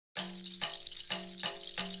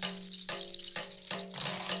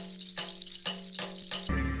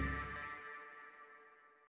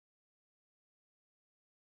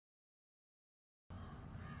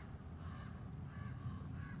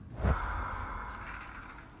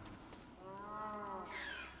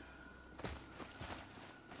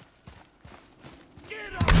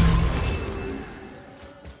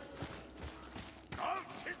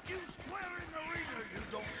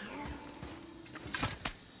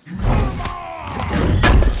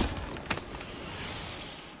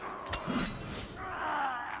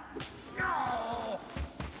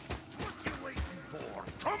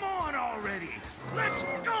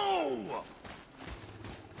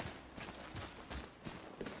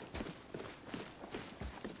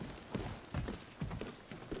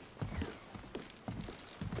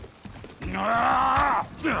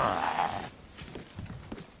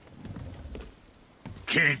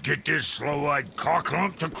Can't get this slow-eyed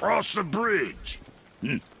cocklump to cross the bridge.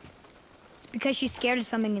 It's because she's scared of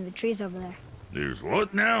something in the trees over there. There's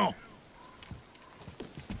what now?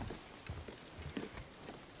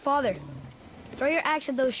 Father, throw your axe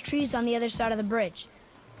at those trees on the other side of the bridge.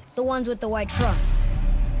 The ones with the white trunks.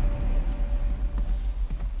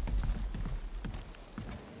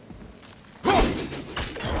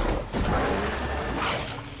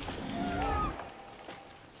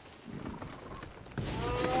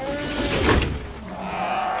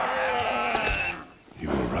 You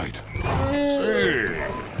were right. Say,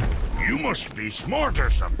 you must be smart or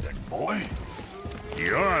something, boy.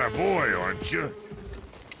 You're a boy, aren't you?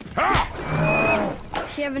 Ha!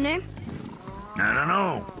 Does she have a name? I don't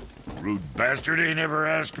know. Rude bastard ain't ever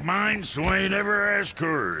asked mine, so ain't ever asked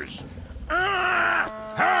hers.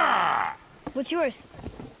 Ha! What's yours?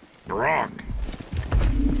 Brok.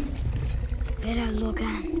 Better look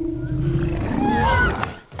on.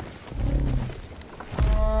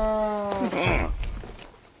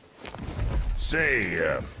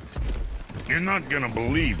 Say, you're not gonna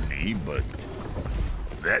believe me, but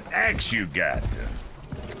that axe you got,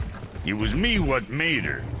 it was me what made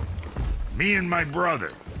her. Me and my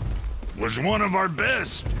brother. Was one of our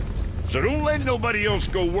best. So don't let nobody else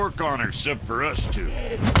go work on her except for us two.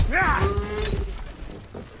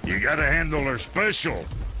 You gotta handle her special,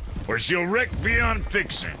 or she'll wreck beyond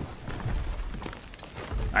fixing.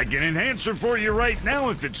 I can enhance her for you right now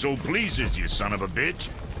if it so pleases you, son of a bitch.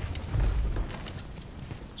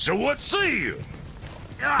 So what say you?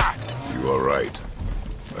 You are right.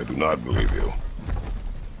 I do not believe you.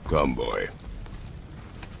 Come, boy.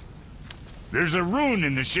 There's a rune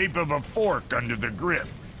in the shape of a fork under the grip.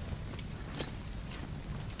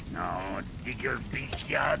 No, digger beach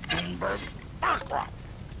ya Dunberg.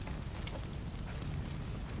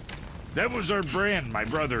 That was our brand, my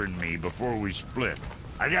brother and me, before we split.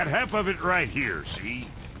 I got half of it right here, see?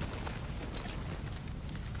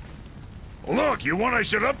 Look, you want I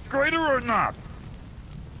should upgrade her or not?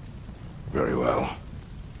 Very well.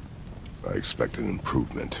 I expect an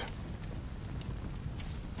improvement.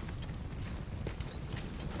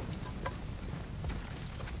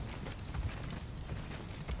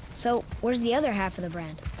 So, where's the other half of the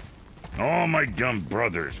brand? All my dumb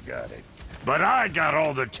brothers got it. But I got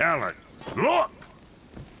all the talent. Look!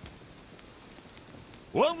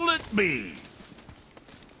 What'll it be?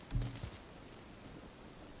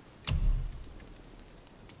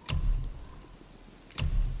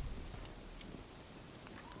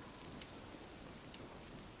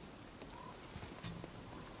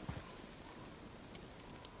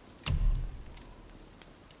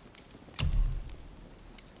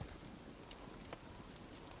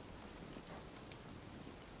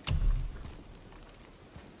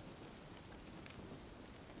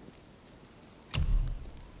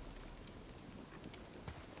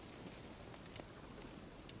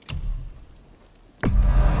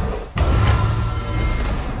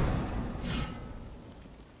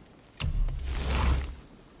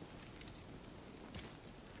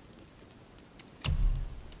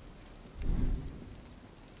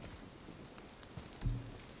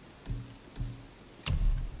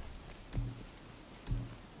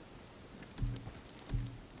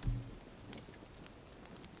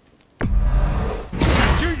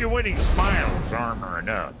 Your winning smiles, armor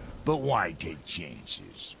enough, but why take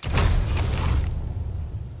chances?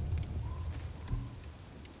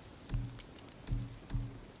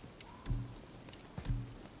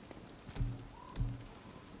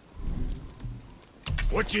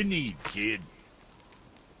 What you need, kid?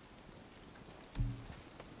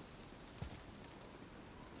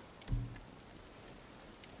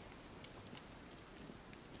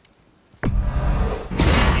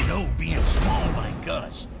 You know, being small like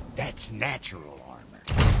us, that's natural armor.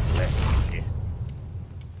 Less than it.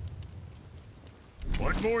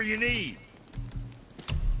 What more you need?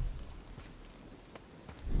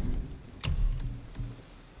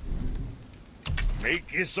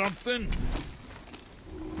 Make you something?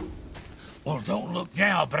 Well, don't look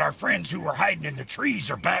now, but our friends who were hiding in the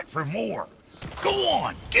trees are back for more. Go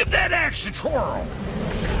on, give that axe a twirl.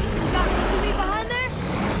 Got me behind there?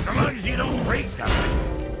 So long as you don't break nothing.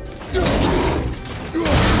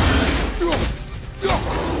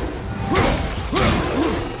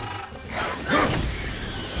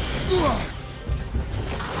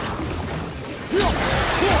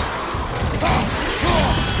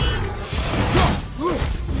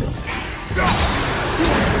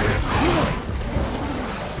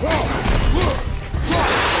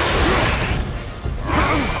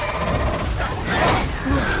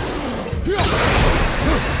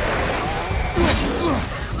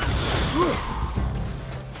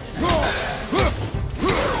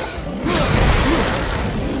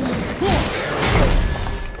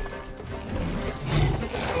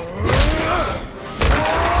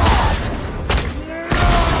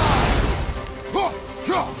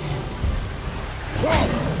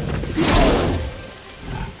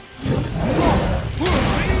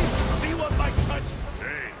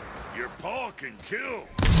 kill. You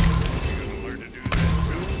gonna learn to do that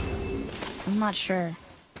too? I'm not sure.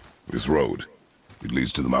 This road, it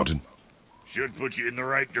leads to the mountain? Should put you in the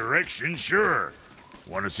right direction, sure.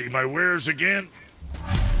 Want to see my wares again?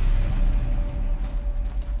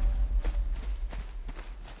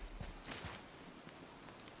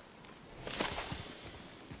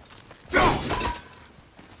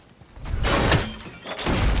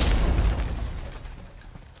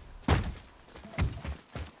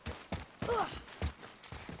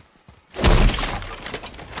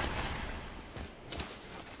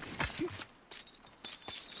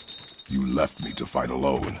 You left me to fight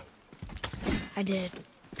alone. I did.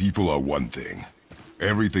 People are one thing.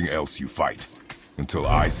 Everything else you fight. Until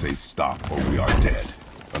I say stop or we are dead.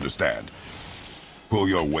 Understand? Pull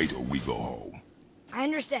your weight or we go home. I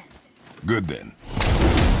understand. Good then.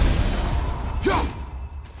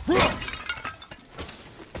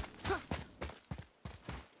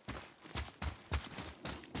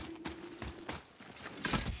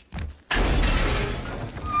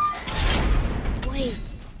 Wait,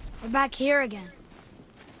 we're back here again.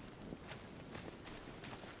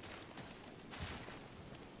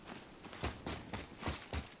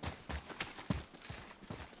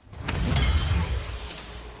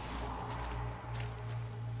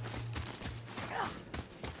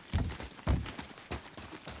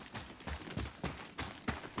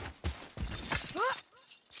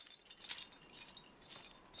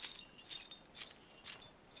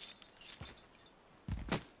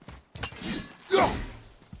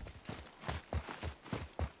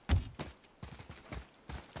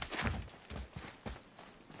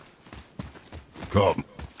 Come.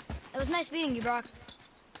 It was nice meeting you, Brok.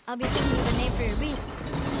 I'll be thinking of a name for your beast.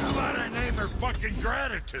 How about I name her fucking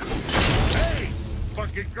Gratitude? Hey,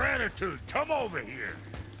 fucking Gratitude, come over here.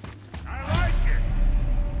 I like it.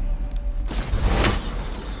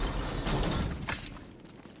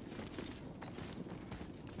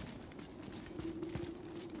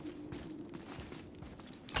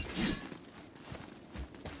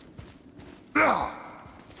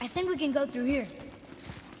 I think we can go through here.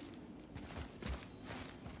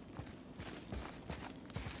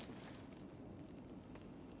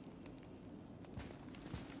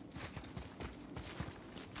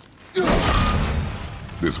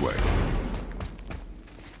 This way.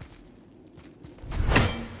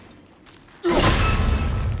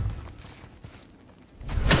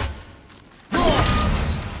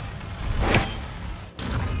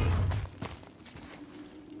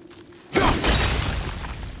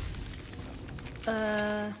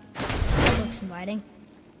 That looks inviting.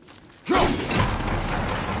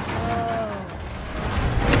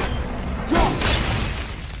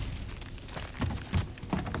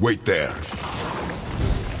 Wait there.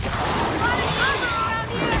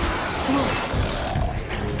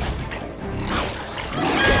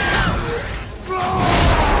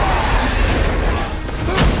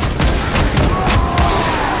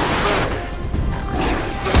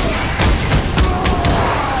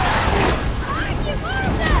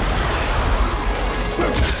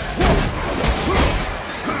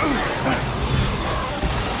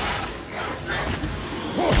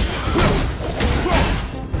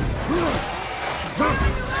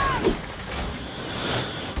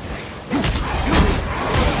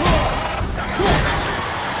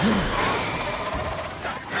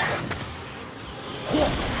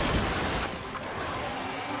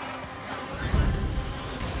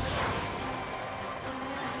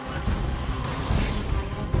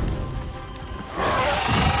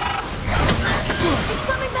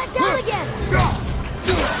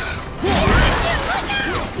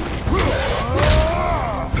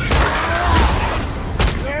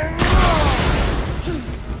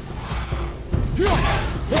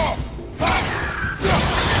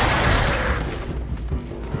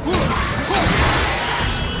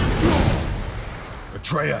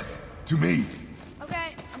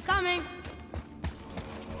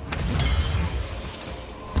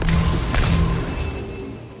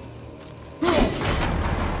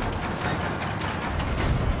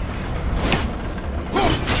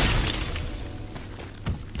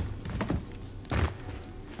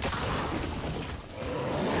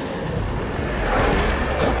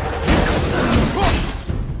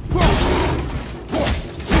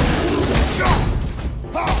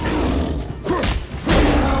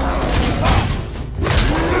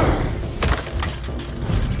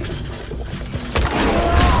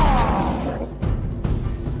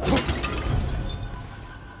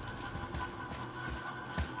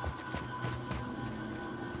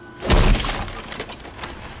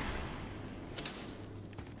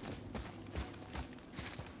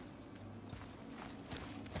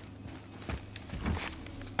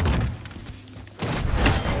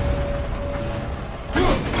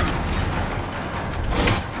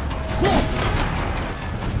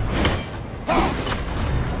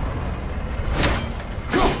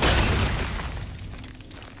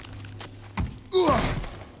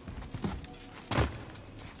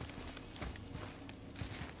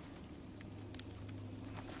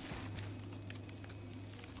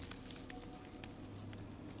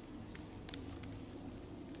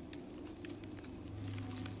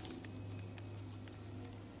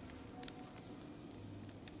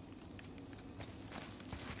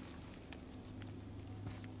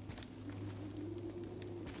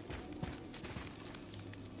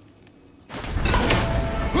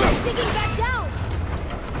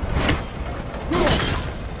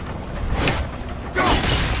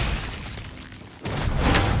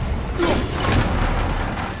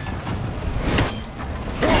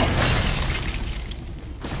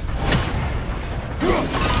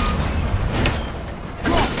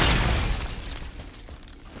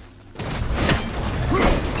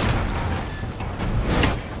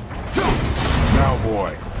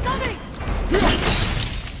 cowboy. Coming!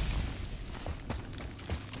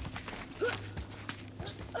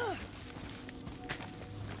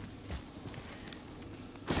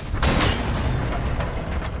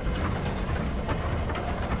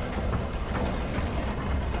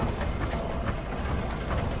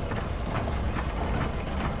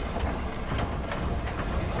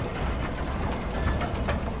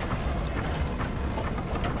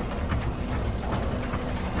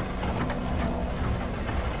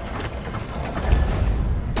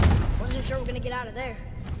 Sure we're gonna get out of there.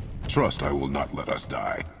 Trust I will not let us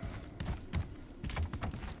die.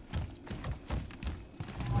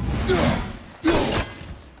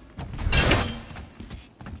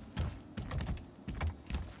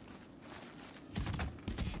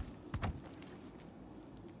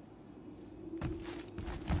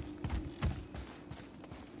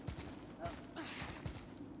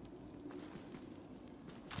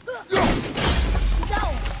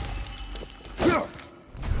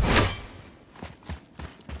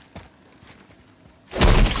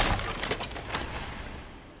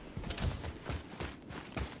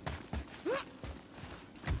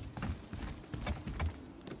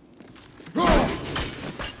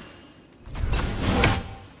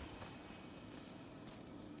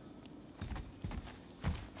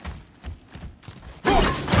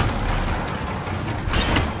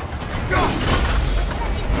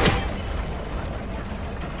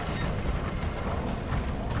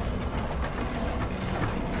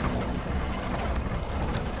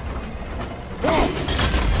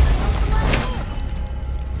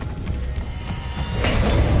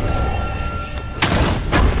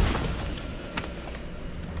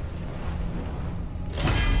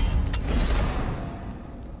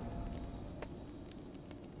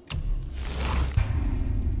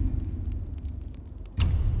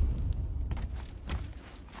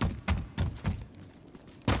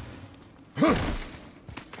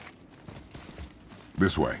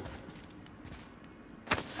 This way.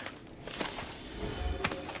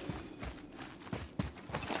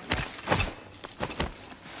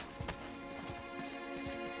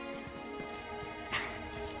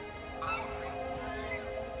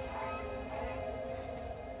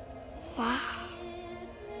 Wow.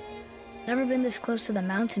 Never been this close to the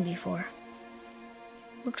mountain before.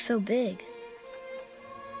 Looks so big.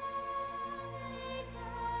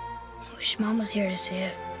 I wish Mom was here to see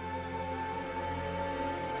it.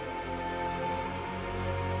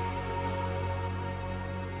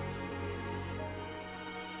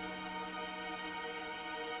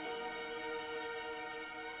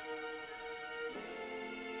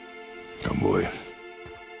 Come, boy.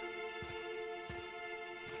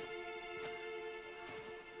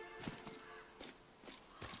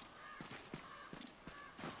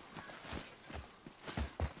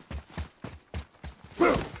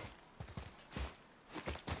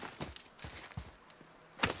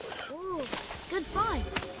 Ooh, good find.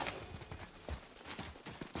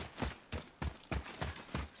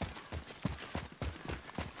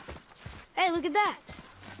 Hey, look at that.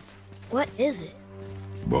 What is it?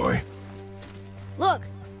 Boy, Look,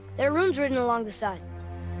 there are runes written along the side.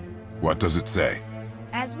 what does it say?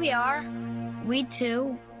 As we are, we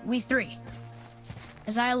two, we three.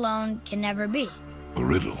 As I alone can never be. A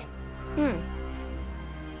riddle.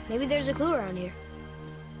 Maybe there's a clue around here.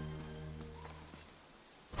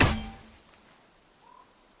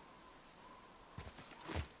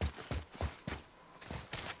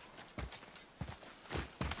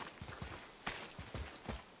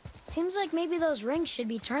 Seems like maybe those rings should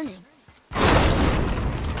be turning. The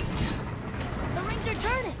rings are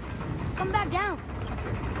turning! Come back down.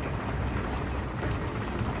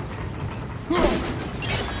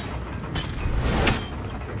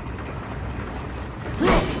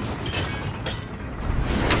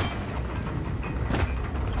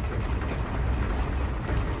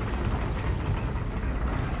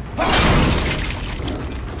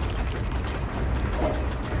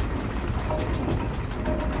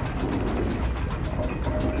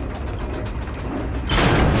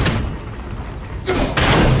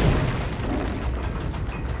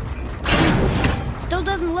 Still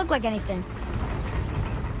doesn't look like anything.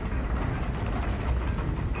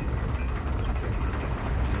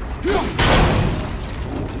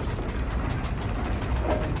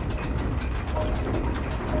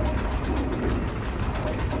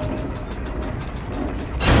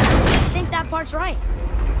 I think that part's right.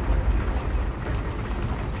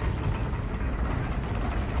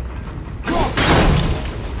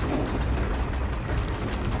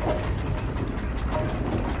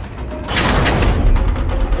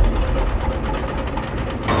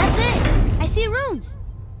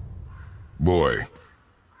 Boy,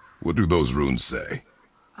 what do those runes say?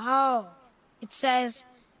 Oh, it says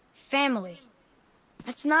family.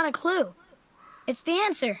 That's not a clue. It's the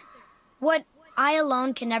answer. What I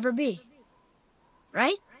alone can never be.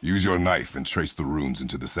 Right? Use your knife and trace the runes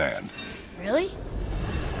into the sand. Really?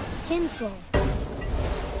 Kinslow.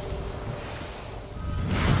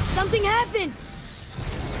 Something happened!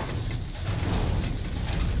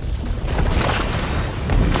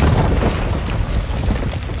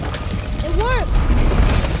 It worked!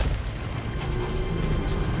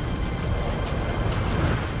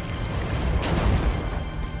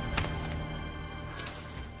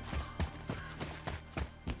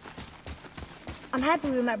 I'm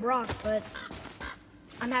happy we met Brok, but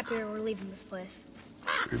I'm happier we're leaving this place.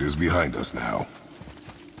 It is behind us now.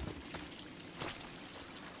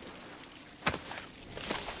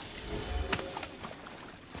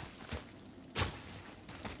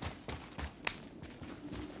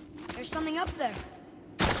 There's something up there.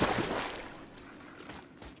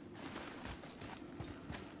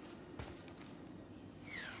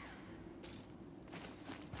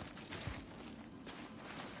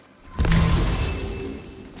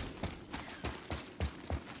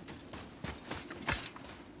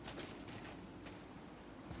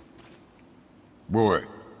 Boy,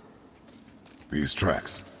 these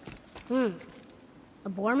tracks. A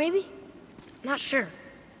boar, maybe? Not sure,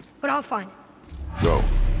 but I'll find it. Go.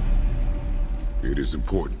 It is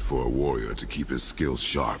important for a warrior to keep his skills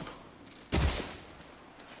sharp.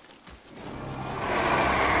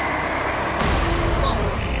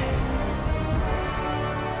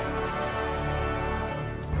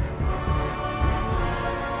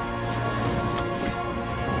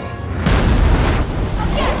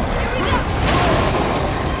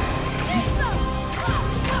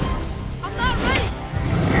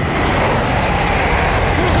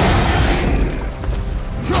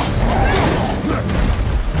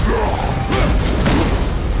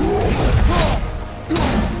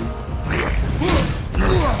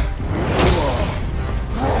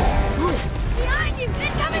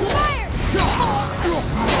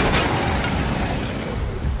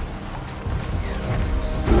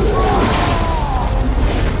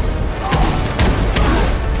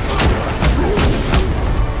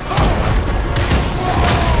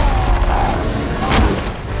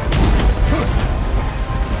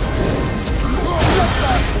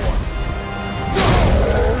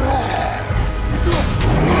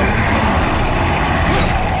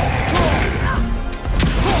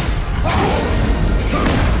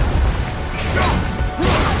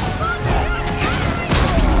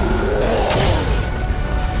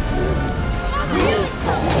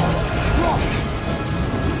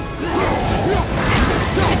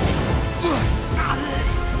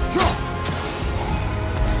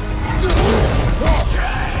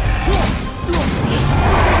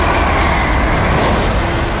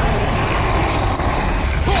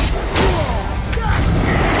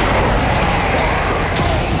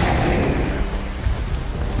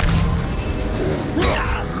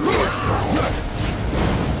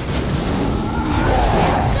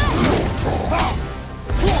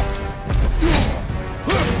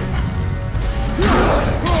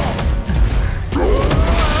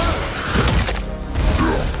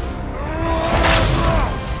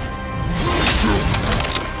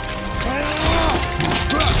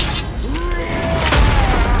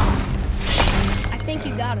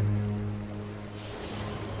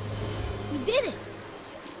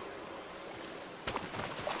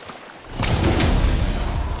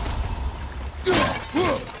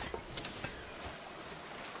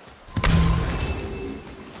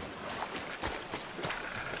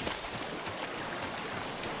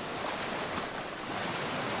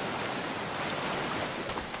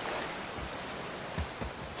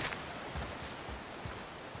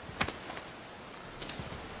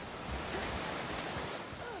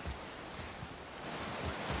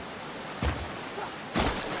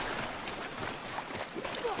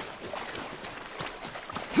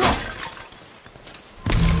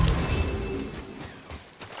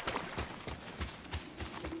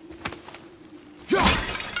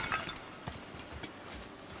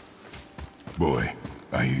 Boy,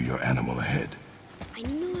 I hear your animal ahead. I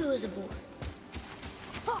knew it was a boar.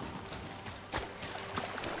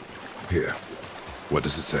 Here. What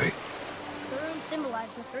does it say? The runes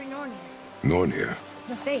symbolize the three Nornir. Nornir.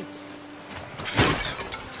 The Fates. Fates.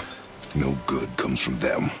 No good comes from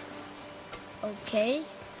them. Okay.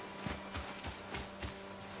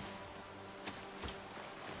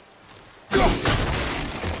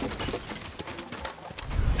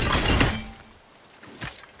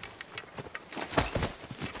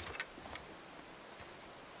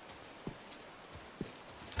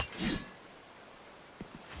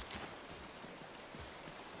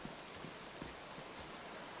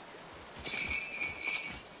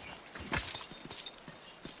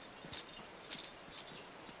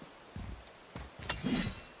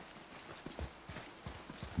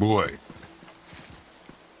 Boy.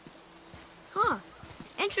 Huh.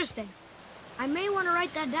 Interesting. I may want to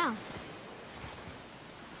write that down.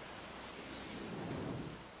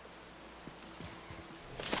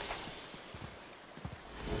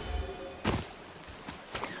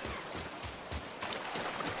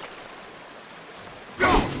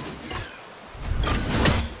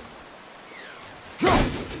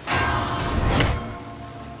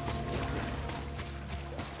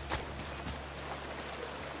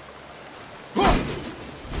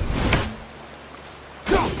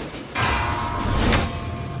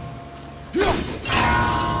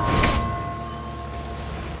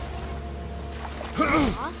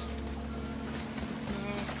 Lost?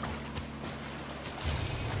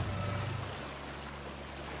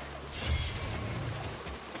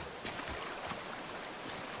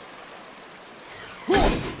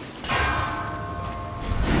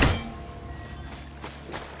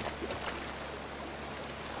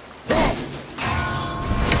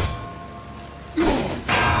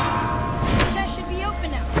 Chest should be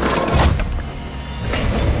open now.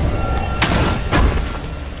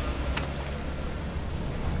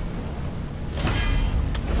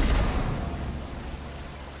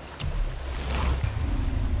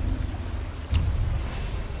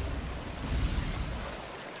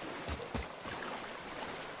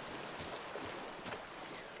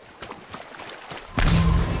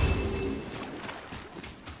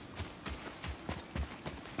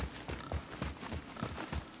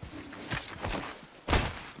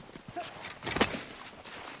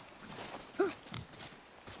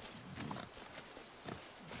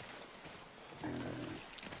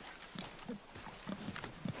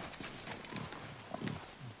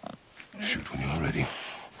 Shoot when you're ready.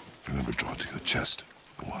 Remember, draw to your chest.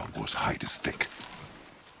 The wild boar's hide is thick.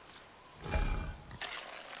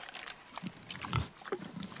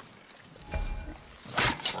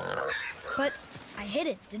 But I hit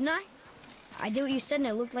it, didn't I? I did what you said and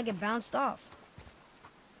it looked like it bounced off.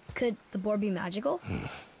 Could the boar be magical?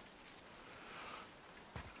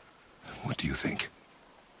 What do you think?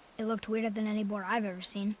 It looked weirder than any boar I've ever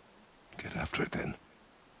seen. Get after it then.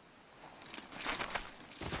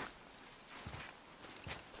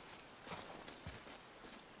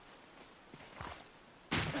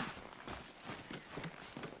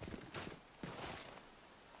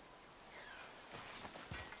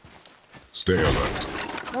 Stay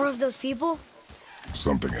alert. More of those people?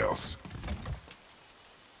 Something else.